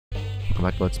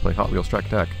welcome back to Let's Play Hot Wheels Track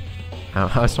Attack.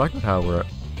 I was talking about how we're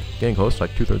getting close to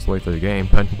like 2/3 of the way through the game,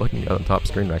 but looking at the top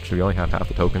screen, actually we only have half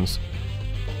the tokens.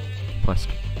 Plus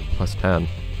 10.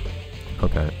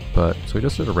 Okay, but, so we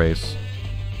just did a race.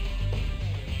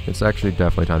 It's actually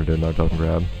definitely time to do another token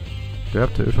grab. Do we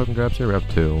have 2 token grabs here? We have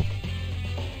 2.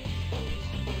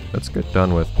 Let's get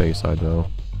done with Bayside though.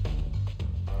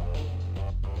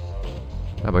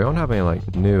 Yeah, but we don't have any like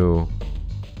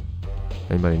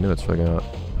anybody new that's really gonna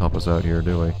help us out here,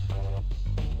 do we?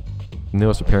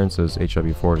 Newest appearance is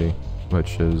HW40,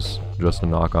 which is just a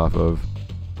knockoff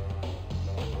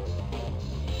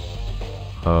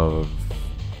of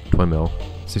Twin Mill.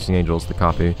 16 Angels, the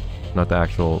copy, not the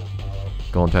actual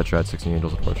Golden Tetrad 16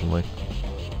 Angels, unfortunately.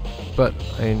 But,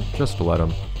 I mean, just to let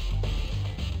him.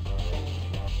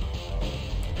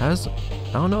 I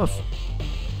don't know if...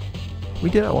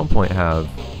 We did at one point have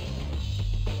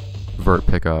Vert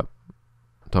pick up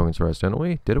tokens for us, didn't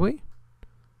we? Did we?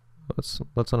 Let's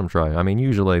let him try. I mean,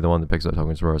 usually the one that picks up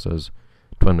tokens for us is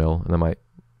Twin Mill, and that might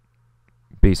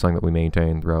be something that we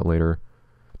maintain throughout later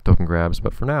token grabs,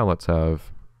 but for now, let's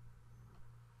have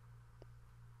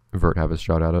Vert have his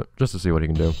shot at it, just to see what he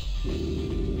can do.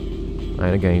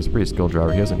 And again, he's a pretty skilled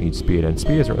driver. He doesn't need speed, and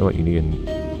speed isn't really what you need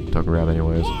in token grab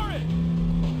anyways.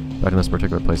 Back in this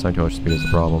particular place, not too much speed is the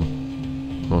problem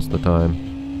most of the time.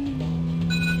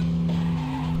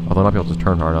 Although not being able to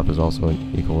turn hard enough is also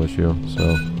an equal issue,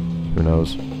 so who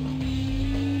knows.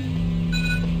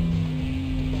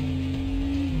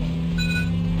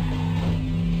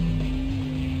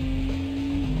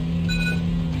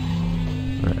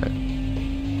 Alright.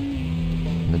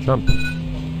 And the jump.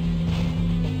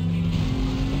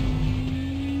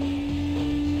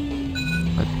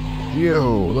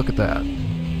 Yo, look at that.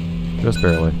 Just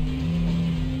barely.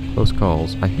 Close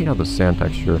calls. I hate how the sand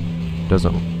texture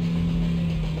doesn't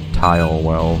tile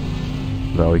well,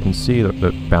 though. You can see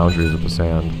the boundaries of the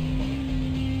sand.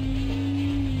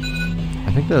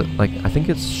 I think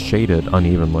it's shaded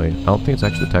unevenly. I don't think it's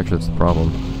actually the texture that's the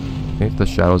problem. I think the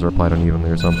shadows are applied unevenly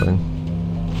or something.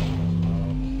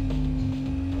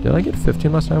 Did I get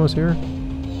 15 last time I was here?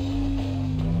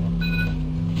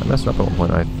 I messed up at one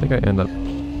point. I think I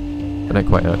didn't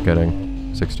quite end up getting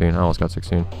 16. I almost got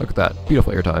 16. Look at that.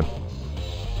 Beautiful airtime.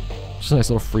 Just a nice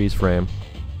little freeze frame.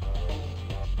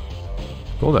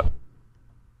 Cool though.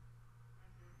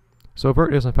 So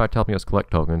Vert is in fact helping us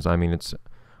collect tokens. I mean, it's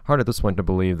hard at this point to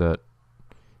believe that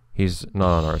he's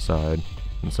not on our side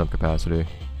in some capacity.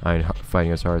 I mean,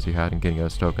 fighting as hard as he had and getting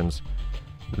us tokens.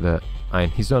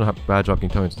 He's done a bad job getting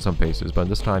tokens in some cases, but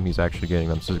this time he's actually getting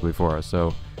them specifically for us,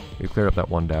 so we cleared up that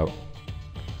one doubt.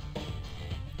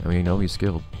 I mean, he's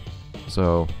skilled.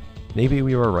 So maybe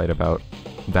we were right about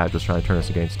that just trying to turn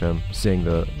us against him, seeing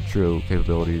the true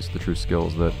capabilities, the true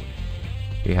skills that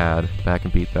he had back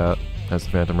and beat that as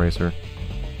the Phantom Racer.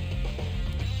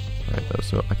 Alright though,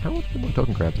 so I kinda want to get more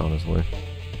token grabs, honestly.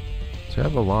 So I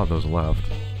have a lot of those left.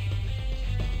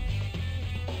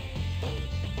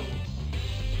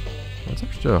 That's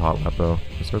actually a hot lap though,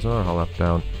 because there's another hot lap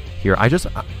down here.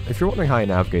 If you're wondering how I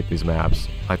navigate these maps,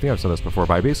 I think I've said this before,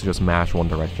 but I basically just mash one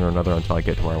direction or another until I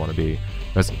get to where I want to be.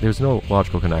 There's no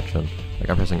logical connection. Like,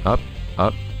 I'm pressing up,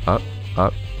 up, up,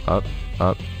 up, up,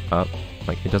 up, up.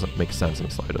 Like, it doesn't make sense in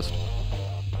the slightest.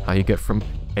 How you get from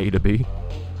A to B?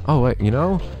 Oh, wait,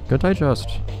 couldn't I just...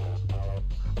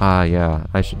 yeah,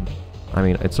 I should... I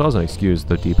mean, it still doesn't excuse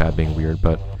the D-pad being weird,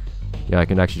 but... Yeah, I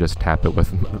can actually just tap it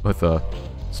with a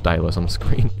stylus on the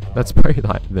screen. That's probably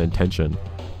the intention.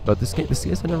 But this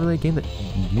isn't really a game that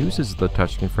uses the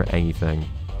touchscreen for anything,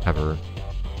 ever.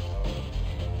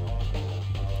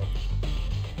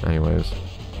 Anyways.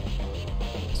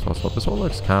 So this one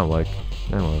looks kind of like...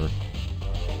 whatever.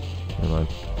 Never mind.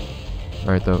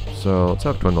 Alright though, so let's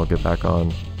have Twin Mill get back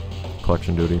on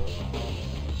collection duty.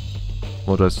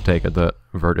 We'll just take it that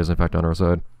Vert is in fact on our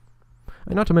side.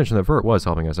 And not to mention that Vert was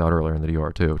helping us out earlier in the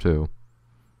DR2, too.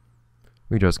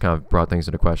 We just kind of brought things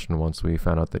into question once we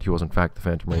found out that he was in fact the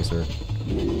Phantom Racer.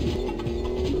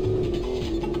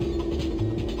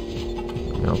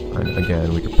 And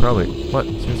again, we could probably... What?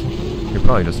 Seriously? We could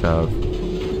probably just have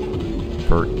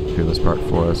Vert do this part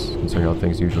for us, considering how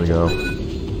things usually go. I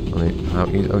mean, how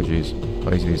easy... Oh, jeez.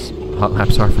 How easy these hot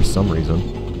laps are for some reason.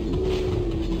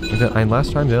 And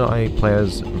last time, didn't I play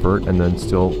as Vert and then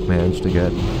still manage to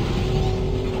get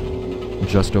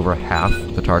just over half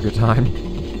the target time?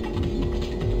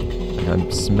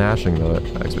 I'm smashing the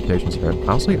expectations here.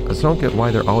 I just don't get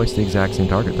why they're always the exact same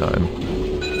target time.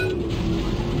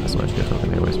 That's not actually a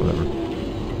token anyways, whatever.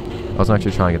 I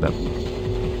wasn't trying to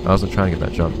get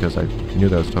that jump because I knew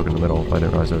there was a token in the middle, but I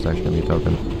didn't realize there was actually going to be a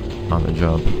token on the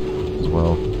jump as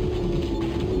well.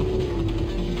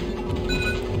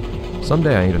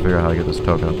 Someday I need to figure out how to get this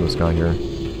token up to this guy here.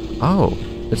 Oh,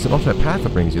 it's an alternate path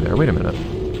that brings you there. Wait a minute.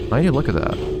 I need to look at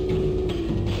that.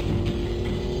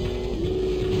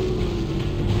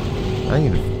 I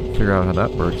need to figure out how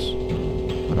that works.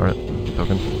 Darn it.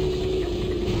 Token.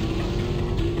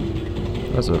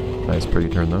 That's a nice pretty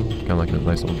turn though. Kind of like a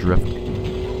nice little drift.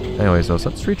 Anyways, so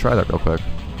let's retry that real quick.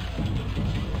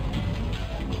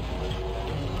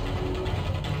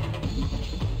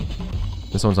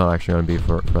 This one's not actually going to be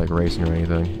for like racing or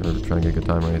anything, or trying to get a good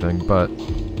time or anything, but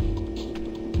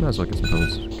might as well get some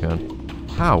tokens if we can.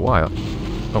 How? Why?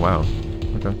 Oh wow.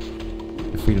 Okay.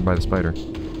 Defeated by the spider.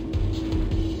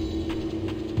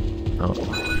 Oh.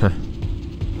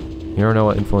 You never know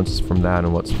what influence is from that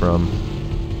and what's from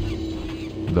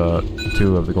the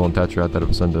two of the golden tetrad that have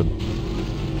ascended.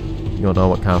 You don't know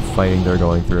what kind of fighting they're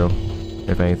going through,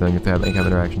 if anything, if they have any kind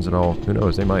of interactions at all. Who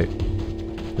knows? They might.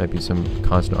 Might be some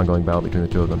constant ongoing battle between the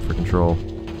two of them for control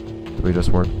that we just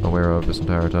weren't aware of this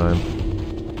entire time.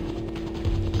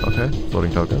 Okay,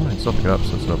 floating token. I can still pick it up,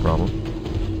 so it's no problem.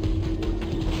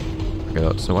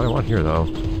 Okay, so what I want here, though...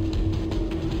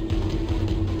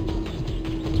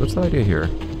 So what's the idea here?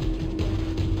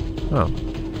 Oh.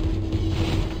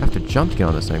 I have to jump to get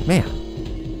on this thing. Man!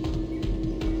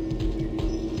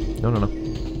 No.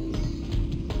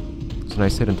 It's a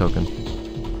nice hidden token.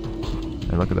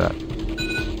 And look at that.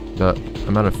 The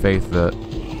amount of faith that...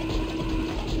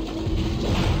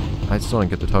 I still didn't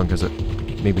get the token because it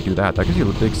made me do that. That gives you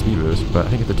a big speed boost, but I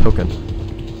didn't get the token.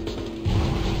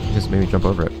 It just made me jump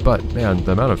over it. But, man,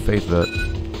 the amount of faith that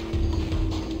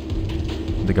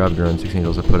the Governor and 16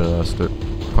 Angels have put in us to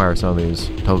acquire some of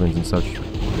these tokens in such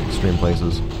extreme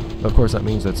places. Of course, that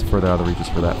means it's further out of the reaches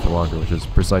for that for longer, which is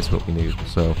precisely what we need,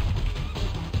 so...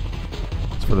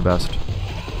 It's for the best.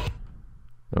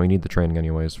 And we need the training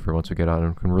anyways for once we get out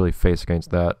and can really face against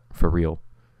that for real.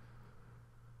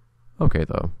 Okay,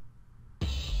 though. To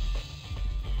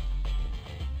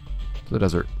the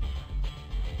desert.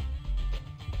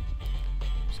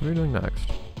 So what are we doing next?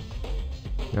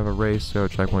 We have a race, go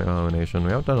checkpoint elimination. We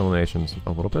haven't done eliminations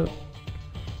a little bit.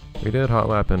 We did hot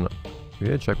lap and we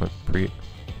did checkpoint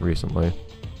recently.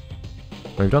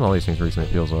 We've done all these things recently,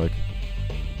 it feels like.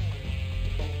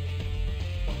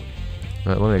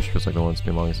 Elimination feels like the one that's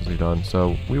been longest since we've done,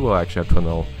 so we will actually have Twin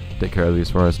Mill take care of these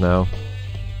for us now.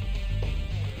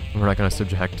 We're not going to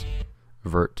subject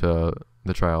Vert to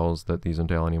the trials that these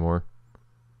entail anymore.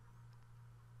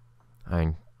 I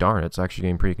mean, darn, it's actually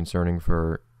getting pretty concerning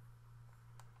for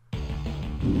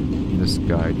this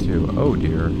guy too. Oh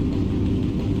dear.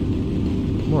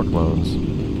 More clones.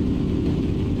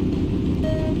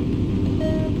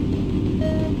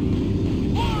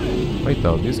 Wait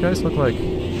though, these guys look like...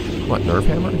 What, Nerve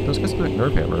Hammer? Those guys look like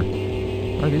Nerve Hammer.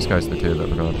 Why are these guys the two that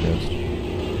we're going up against? I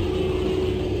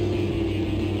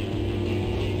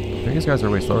think these guys are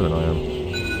way slower than I am.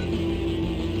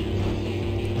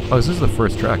 Oh, this is the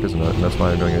first track, isn't it? And that's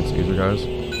why I'm going against easier guys.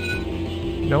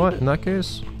 You know what? In that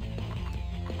case...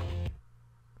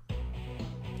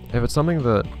 If it's something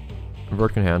that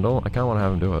Vert can handle, I kind of want to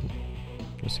have him do it.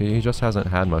 See, he just hasn't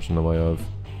had much in the way of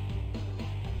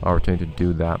opportunity to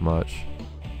do that much.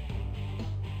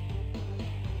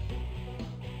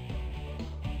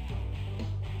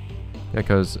 Yeah,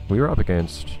 because we were up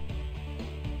against...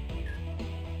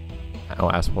 Oh,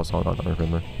 Asphalt's all not under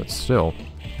him, but still,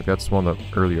 if that's one of the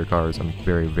earlier cars, I'm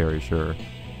very, very sure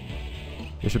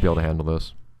you should be able to handle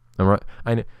this.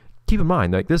 And keep in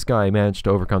mind, like, this guy managed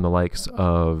to overcome the likes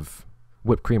of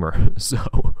Whipped Creamer,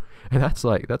 so... And that's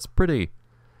like, that's pretty...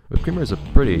 Whipped Creamer is a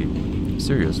pretty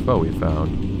serious foe we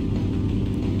found.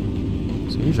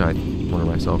 So usually I wonder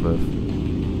myself if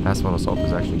Asphalt Assault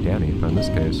is actually Danny, but in this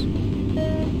case...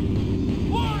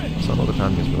 I don't know the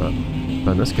time is for that.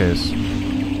 But in this case...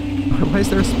 Why is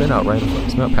there a spin out pad right in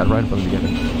front of the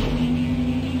beginning?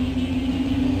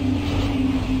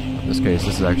 In this case,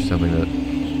 this is actually something that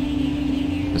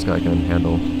this guy can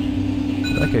handle.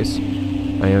 In that case,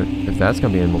 if that's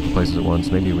going to be in multiple places at once,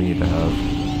 maybe we need to have...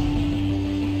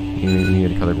 We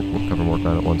need to cover more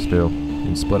ground at once too.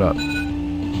 And split up.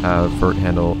 Have Vert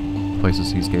handle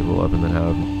places he's capable of, and then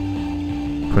have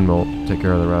Twin Mill take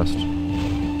care of the rest.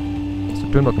 So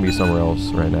Twin Mill can be somewhere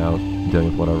else right now, dealing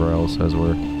with whatever else as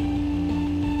we're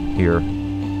here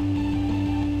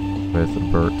with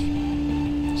Vert.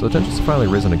 So the tension's finally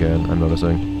risen again, I'm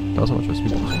noticing. That wasn't much of a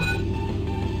speed boost.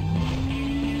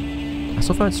 I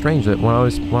still find it strange that when I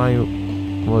was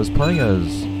playing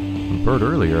as Vert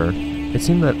earlier, it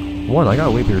seemed that, one, I got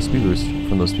a way bigger speed boost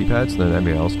from those speed pads than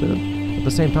anybody else did. At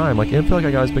the same time, like, it didn't feel like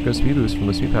I got as big a speed boost from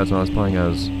the speed pads when I was playing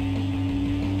as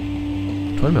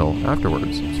Twin Mill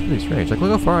afterwards. It's really strange. Like,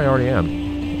 look how far I already am.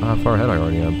 How far ahead I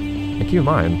already am. And keep in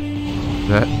mind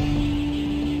that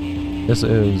this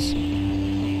is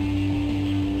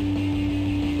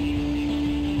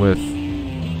with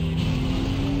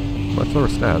much lower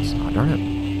stats. Oh, darn it.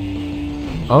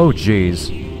 Oh, jeez.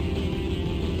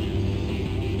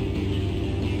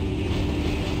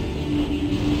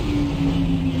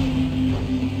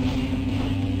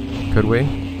 Could we?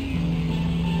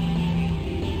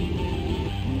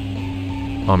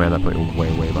 Oh man, that put me way,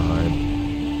 way behind.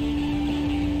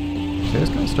 See, this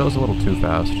guy still is a little too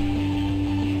fast.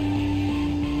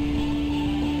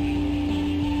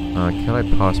 Can I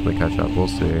possibly catch up? We'll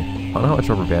see. I don't know how much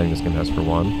rubber banding this game has for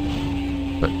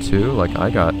one. But two, like, I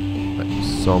got like,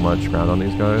 so much ground on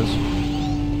these guys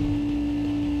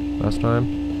last time.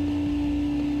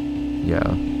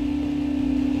 Yeah.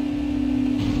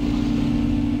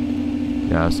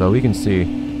 Yeah, so we can see,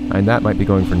 and that might be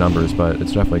going for numbers, but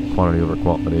it's definitely quantity over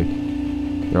quality.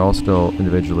 They're all still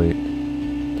individually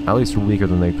at least weaker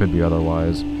than they could be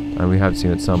otherwise, and we have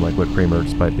seen that some, like Whipped Creamer,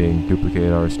 despite being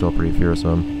duplicated, are still pretty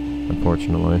fearsome,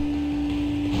 unfortunately.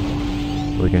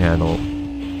 But we can handle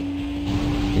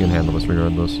this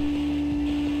regardless.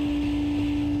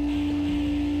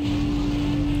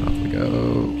 Off we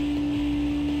go.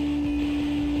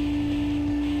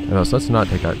 I know, so let's not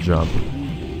take that jump.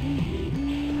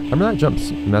 I remember that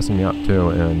jump's messing me up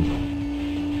too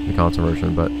in the console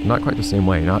version, but not quite the same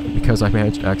way. Not because I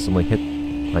managed to accidentally hit,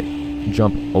 like,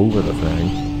 jump over the thing.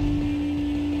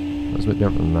 It was a bit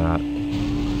different than that.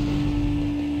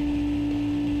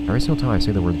 Every single time I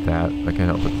say the word that, I can't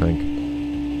help but think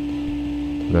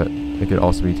that it could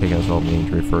also be taken as well meaning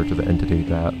to refer to the entity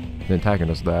that, the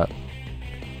antagonist that.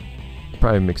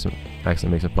 Probably actually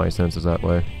makes it funny senses that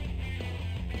way.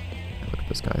 Look at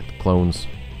this guy, the clones.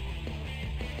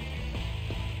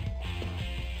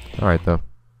 Alright though.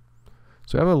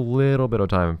 So we have a little bit of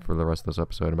time for the rest of this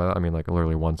episode, and by that I mean like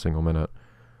literally 1 single minute.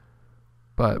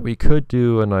 But we could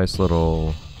do a nice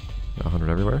little 100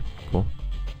 everywhere. Cool.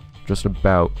 Just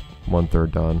about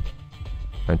 1/3 done.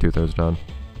 And 2/3 done.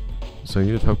 So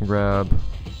you did a token grab.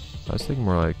 I was thinking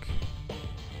more like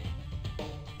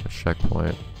a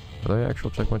checkpoint. Are there any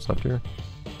actual checkpoints left here?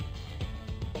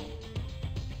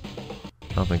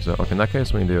 I don't think so. Okay, in that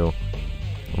case we can do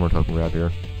one more token grab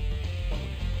here.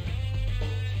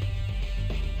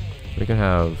 We can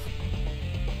have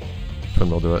Twin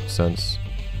Mill do it, since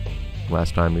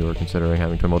last time we were considering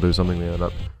having Twin Mill do something, we ended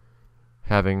up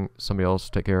having somebody else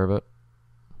take care of it.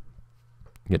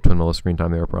 Get Twin Mill the screen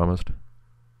time they were promised.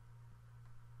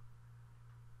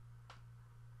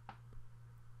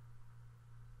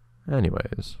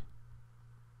 Anyways.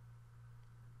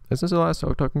 Is this the last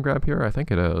token grab here? I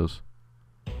think it is.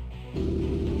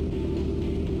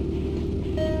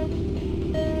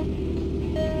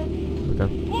 Okay.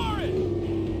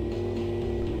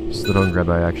 This is the token grab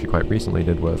that I actually quite recently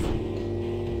did with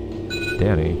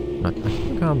Danny. I think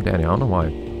I call him Danny, I don't know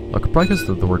why. Probably because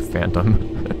of the word Phantom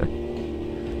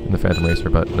in the Phantom Racer,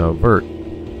 but no, Vert.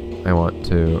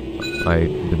 I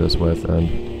did this with, and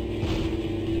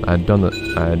I had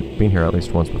been here at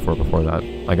least once before that.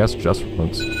 I guess just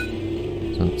once,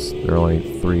 since there are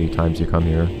only 3 times you come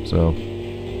here, so.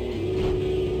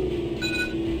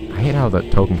 I hate how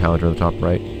that token counter at the top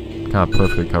right kind of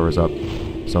perfectly covers up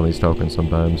some of these tokens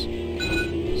sometimes. So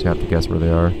you have to guess where they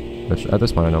are. Which, at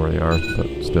this point I know where they are,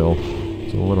 but still,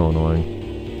 it's a little annoying.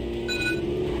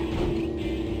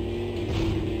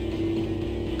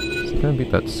 So I'm gonna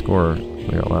beat that score we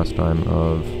got last time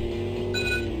of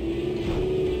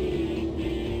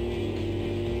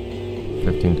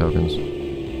 15 tokens.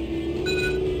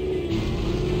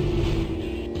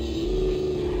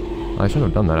 I should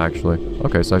have done that actually.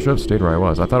 Okay, so I should have stayed where I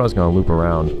was. I thought I was gonna loop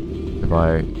around if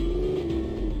I...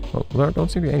 Well, there don't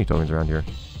seem to be any tokens around here.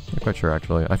 Not quite sure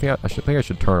actually. I think I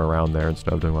should turn around there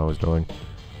instead of doing what I was doing.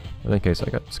 In any case,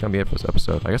 that's gonna be it for this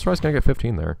episode. I guess we're just gonna get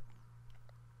 15 there.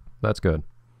 That's good.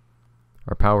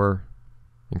 Our power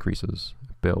increases,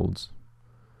 it builds.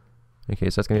 In any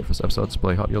case, that's gonna be it for this episode. Let's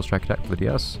play Hot Wheels Track Attack for the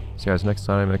DS. See you guys next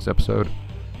time, next episode.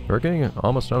 We're getting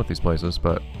almost done with these places,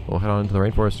 but we'll head on into the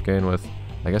rainforest again with,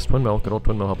 I guess, Twin Mill. Good old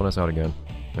Twin Mill helping us out again.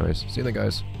 Anyways, see you then,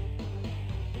 guys.